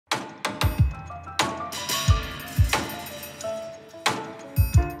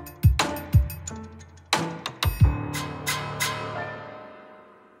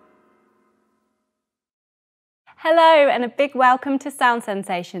Hello and a big welcome to Sound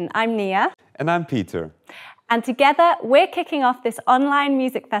Sensation. I'm Nia. And I'm Peter. And together we're kicking off this online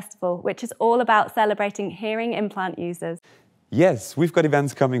music festival, which is all about celebrating hearing implant users. Yes, we've got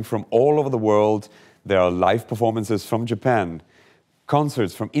events coming from all over the world. There are live performances from Japan,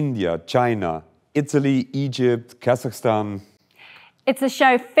 concerts from India, China, Italy, Egypt, Kazakhstan. It's a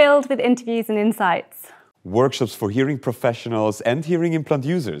show filled with interviews and insights. Workshops for hearing professionals and hearing implant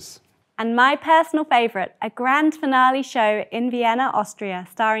users. And my personal favourite, a grand finale show in Vienna, Austria,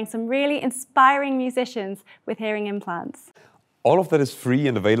 starring some really inspiring musicians with hearing implants. All of that is free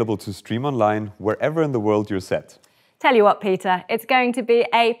and available to stream online wherever in the world you're set. Tell you what, Peter, it's going to be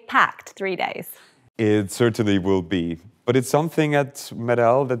a packed 3 days. It certainly will be. But it's something at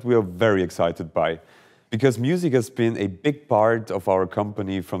Medal that we are very excited by, because music has been a big part of our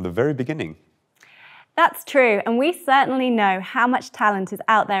company from the very beginning. That's true, and we certainly know how much talent is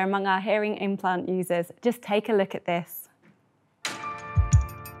out there among our hearing implant users. Just take a look at this.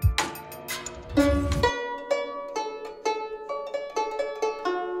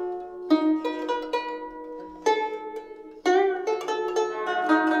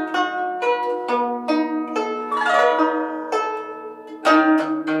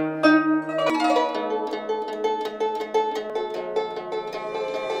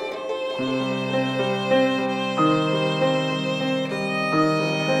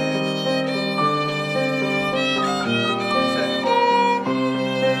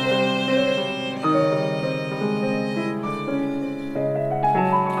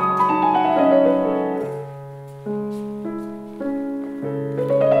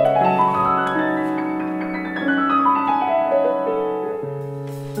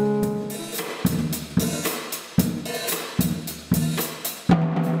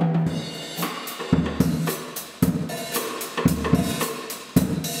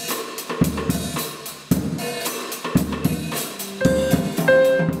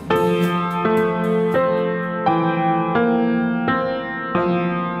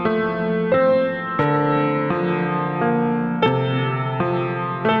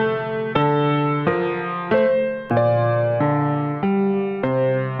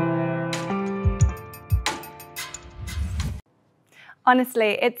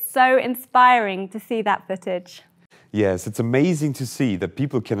 Honestly, it's so inspiring to see that footage. Yes, it's amazing to see that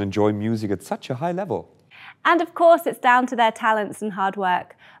people can enjoy music at such a high level. And of course, it's down to their talents and hard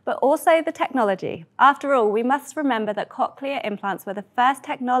work, but also the technology. After all, we must remember that cochlear implants were the first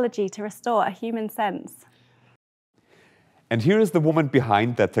technology to restore a human sense. And here is the woman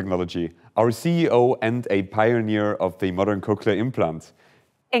behind that technology, our CEO and a pioneer of the modern cochlear implant.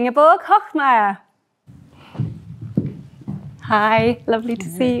 Ingeborg Hochmair. Hi, lovely to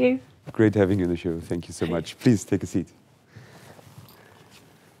see you. Great having you on the show. Thank you so much. Please take a seat.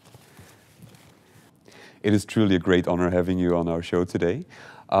 It is truly a great honor having you on our show today.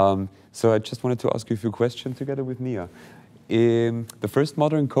 So I just wanted to ask you a few questions together with Nia. The first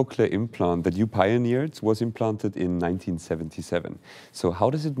modern cochlear implant that you pioneered was implanted in 1977. So how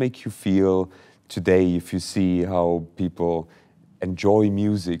does it make you feel today if you see how people enjoy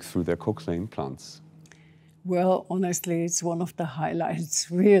music through their cochlear implants? Well, honestly, it's one of the highlights,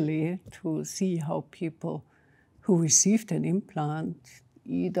 really, to see how people who received an implant,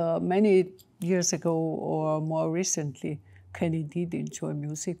 either many years ago or more recently, can indeed enjoy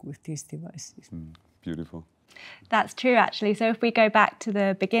music with these devices. Beautiful. That's true, actually. So if we go back to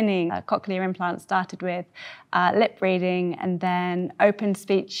the beginning, cochlear implants started with lip reading and then open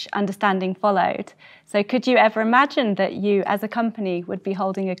speech understanding followed. So could you ever imagine that you, as a company, would be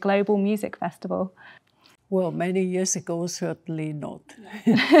holding a global music festival? Well, many years ago, certainly not.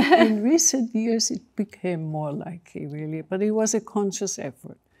 In recent years, it became more likely, really. But it was a conscious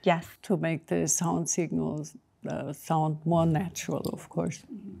effort. Yes. To make the sound signals sound more natural, of course.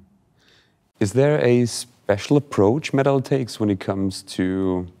 Is there a special approach Medal takes when it comes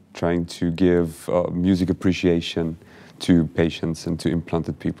to trying to give music appreciation to patients and to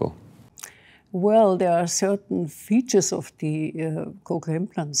implanted people? Well, there are certain features of the cochlear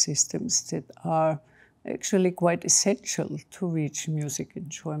implant systems that are actually quite essential to reach music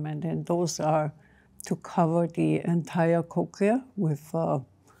enjoyment, and those are to cover the entire cochlea with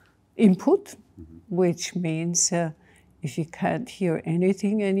input, which means if you can't hear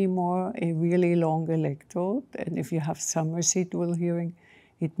anything anymore, a really long electrode, and if you have some residual hearing,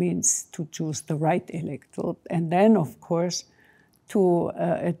 it means to choose the right electrode, and then, of course, to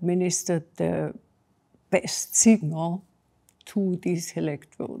administer the best signal to these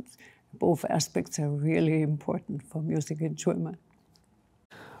electrodes. Both aspects are really important for music enjoyment.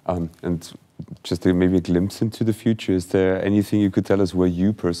 And just maybe a glimpse into the future, is there anything you could tell us where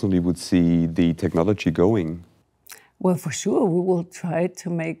you personally would see the technology going? Well, for sure, we will try to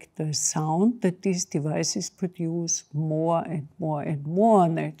make the sound that these devices produce more and more and more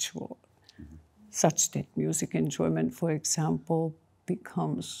natural, such that music enjoyment, for example,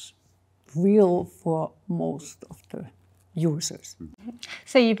 becomes real for most of the users.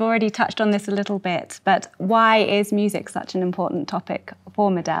 So you've already touched on this a little bit, but why is music such an important topic for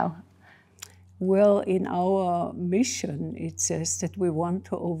MED-EL? Well, in our mission, it says that we want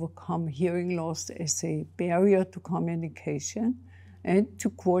to overcome hearing loss as a barrier to communication and to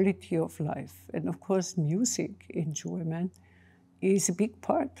quality of life. And of course, music enjoyment is a big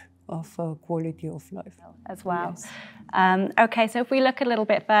part of quality of life. As well. Yes. Okay, so if we look a little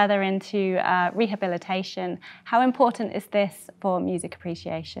bit further into rehabilitation, how important is this for music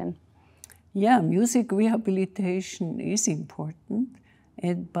appreciation? Yeah, music rehabilitation is important,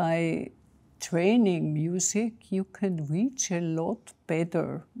 and by training music, you can reach a lot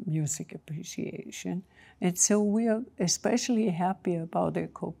better music appreciation. And so we are especially happy about a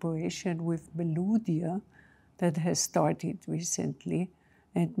cooperation with Melodia that has started recently.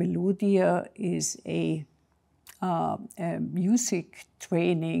 And Melodia is a music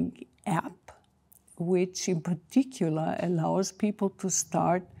training app, which in particular allows people to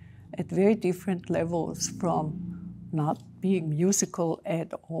start at very different levels, from not being musical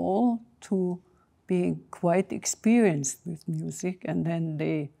at all to being quite experienced with music, and then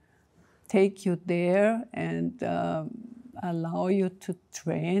they take you there and allow you to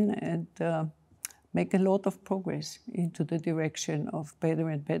train and make a lot of progress into the direction of better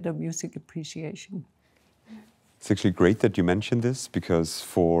and better music appreciation. It's actually great that you mentioned this, because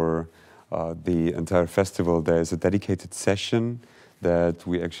for the entire festival there is a dedicated session that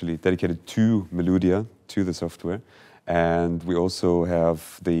we actually dedicated to Melodia, to the software. And we also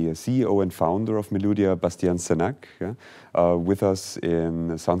have the CEO and founder of Melodia, Bastian Senac, with us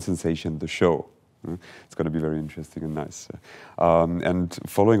in Sound Sensation, the show. It's going to be very interesting and nice. And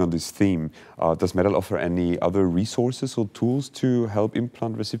following on this theme, does MED-EL offer any other resources or tools to help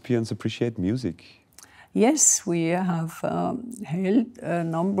implant recipients appreciate music? Yes, we have held a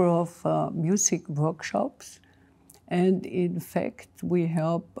number of music workshops, and in fact we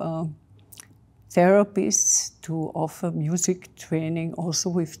help therapists to offer music training also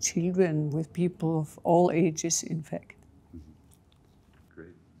with children, with people of all ages, in fact. Great.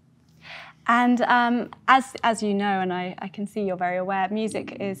 And as you know, and I can see you're very aware,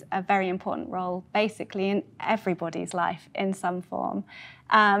 music is a very important role basically in everybody's life in some form.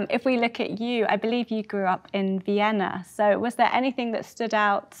 If we look at you, I believe you grew up in Vienna. So was there anything that stood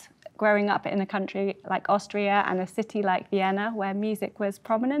out growing up in a country like Austria and a city like Vienna where music was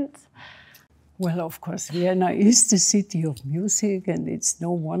prominent? Well, of course, Vienna is the city of music, and it's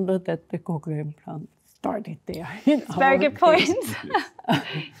no wonder that the Cochlea-Implantat started there. It's a very good point.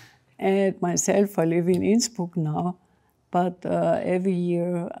 And myself, I live in Innsbruck now, but every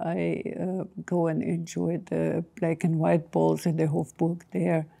year I go and enjoy the black and white balls in the Hofburg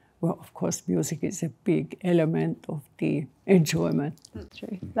there, where, of course, music is a big element of the enjoyment. That's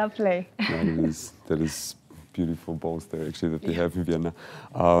true. Lovely. Yeah, that is beautiful balls there actually that they have in Vienna.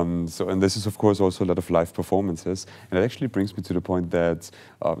 And this is of course also a lot of live performances, and it actually brings me to the point that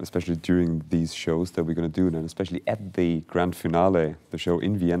especially during these shows that we're going to do, and especially at the grand finale, the show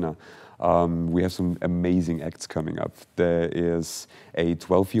in Vienna, we have some amazing acts coming up. There is a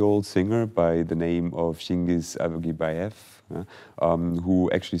 12-year-old singer by the name of Chingiz Agogibayev,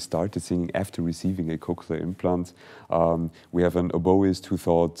 who actually started singing after receiving a cochlear implant. We have an oboist who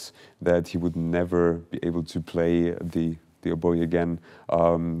thought that he would never be able to play the oboe again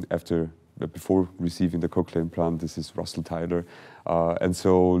before receiving the cochlear implant. This is Russell Tyler. And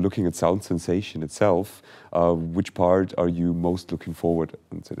so looking at sound sensation itself, which part are you most looking forward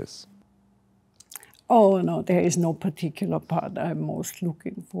to this? Oh, no, there is no particular part I'm most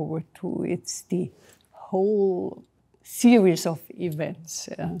looking forward to. It's the whole series of events,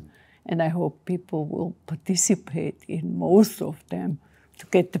 and I hope people will participate in most of them to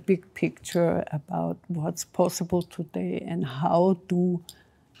get the big picture about what's possible today and how do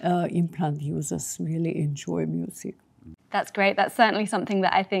implant users really enjoy music. That's great. That's certainly something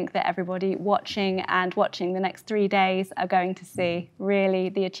that I think that everybody watching the next 3 days are going to see, really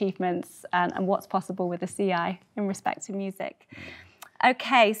the achievements and what's possible with the CI in respect to music.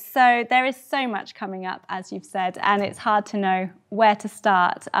 Okay, so there is so much coming up, as you've said, and it's hard to know where to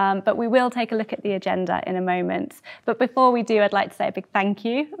start, but we will take a look at the agenda in a moment. But before we do, I'd like to say a big thank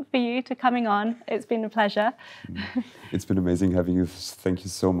you for you to coming on. It's been a pleasure. It's been amazing having you. Thank you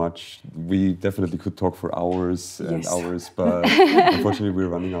so much. We definitely could talk for hours and hours, but unfortunately we're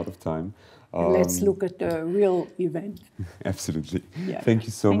running out of time. Let's look at the real event. Absolutely. Yeah. Thank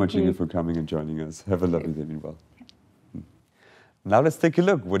you so much, Inge, for coming and joining us. Have a lovely day, meanwhile. Now let's take a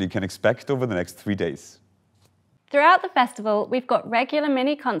look what you can expect over the next 3 days. Throughout the festival, we've got regular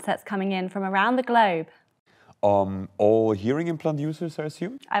mini concerts coming in from around the globe. All hearing implant users, I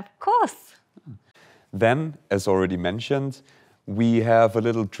assume? Of course. Then, as already mentioned, we have a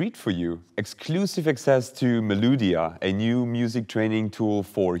little treat for you. Exclusive access to Meludia, a new music training tool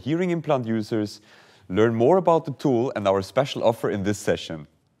for hearing implant users. Learn more about the tool and our special offer in this session.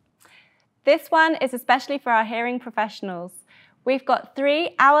 This one is especially for our hearing professionals. We've got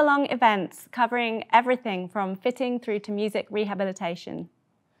 3 hour-long events covering everything from fitting through to music rehabilitation.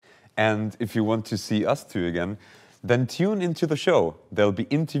 And if you want to see us two again, then tune into the show. There'll be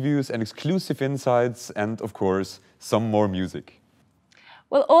interviews and exclusive insights and, of course, some more music.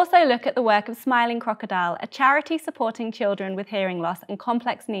 We'll also look at the work of Smiling Crocodile, a charity supporting children with hearing loss and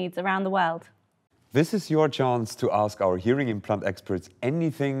complex needs around the world. This is your chance to ask our hearing implant experts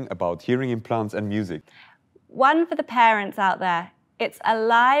anything about hearing implants and music. One for the parents out there. It's a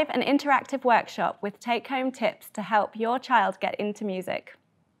live and interactive workshop with take-home tips to help your child get into music.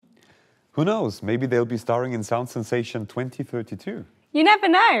 Who knows, maybe they'll be starring in Sound Sensation 2032. You never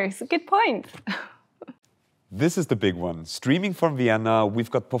know, it's a good point. This is the big one. Streaming from Vienna, we've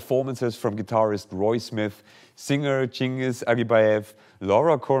got performances from guitarist Roy Smith, singer Cengiz Agibayev,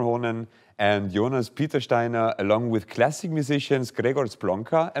 Laura Korhonen and Jonas Petersteiner, along with classic musicians Gregor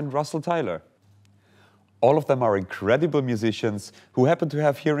Splonka and Russell Tyler. All of them are incredible musicians who happen to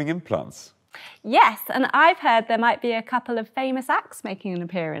have hearing implants. Yes, and I've heard there might be a couple of famous acts making an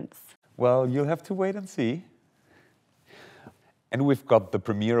appearance. Well, you'll have to wait and see. And we've got the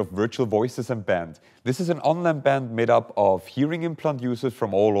premiere of Virtual Voices and Band. This is an online band made up of hearing implant users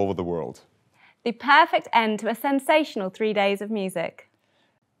from all over the world. The perfect end to a sensational 3 days of music.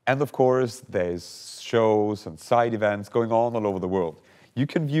 And of course, there's shows and side events going on all over the world. You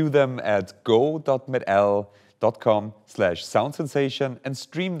can view them at go.medl.com/soundsensation and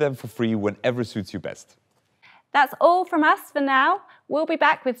stream them for free whenever suits you best. That's all from us for now. We'll be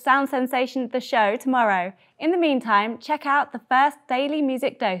back with Sound Sensation the show tomorrow. In the meantime, check out the first daily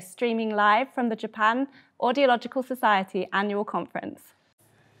music dose streaming live from the Japan Audiological Society annual conference.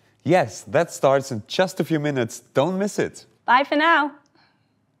 Yes, that starts in just a few minutes. Don't miss it. Bye for now.